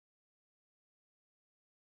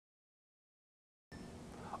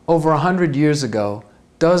Over 100 years ago,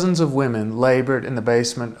 dozens of women labored in the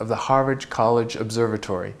basement of the Harvard College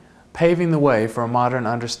Observatory, paving the way for a modern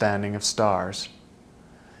understanding of stars.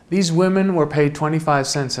 These women were paid 25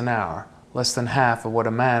 cents an hour, less than half of what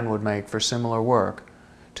a man would make for similar work,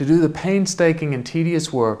 to do the painstaking and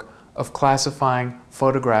tedious work of classifying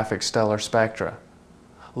photographic stellar spectra.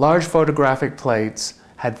 Large photographic plates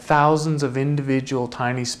had thousands of individual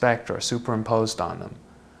tiny spectra superimposed on them.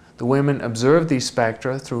 The women observed these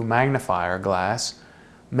spectra through magnifier glass,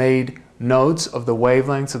 made notes of the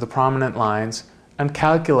wavelengths of the prominent lines, and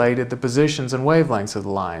calculated the positions and wavelengths of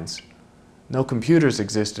the lines. No computers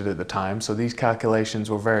existed at the time, so these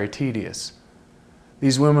calculations were very tedious.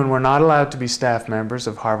 These women were not allowed to be staff members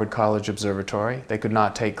of Harvard College Observatory. They could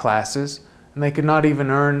not take classes, and they could not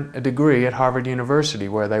even earn a degree at Harvard University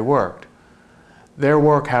where they worked. Their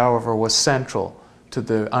work, however, was central to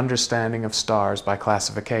the understanding of stars by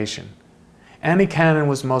classification. Annie Cannon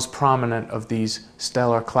was most prominent of these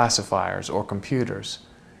stellar classifiers, or computers.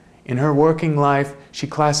 In her working life, she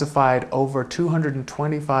classified over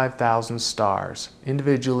 225,000 stars,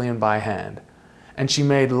 individually and by hand, and she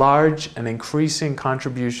made large and increasing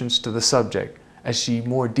contributions to the subject as she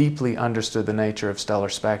more deeply understood the nature of stellar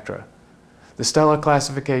spectra. The stellar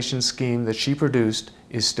classification scheme that she produced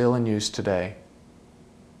is still in use today.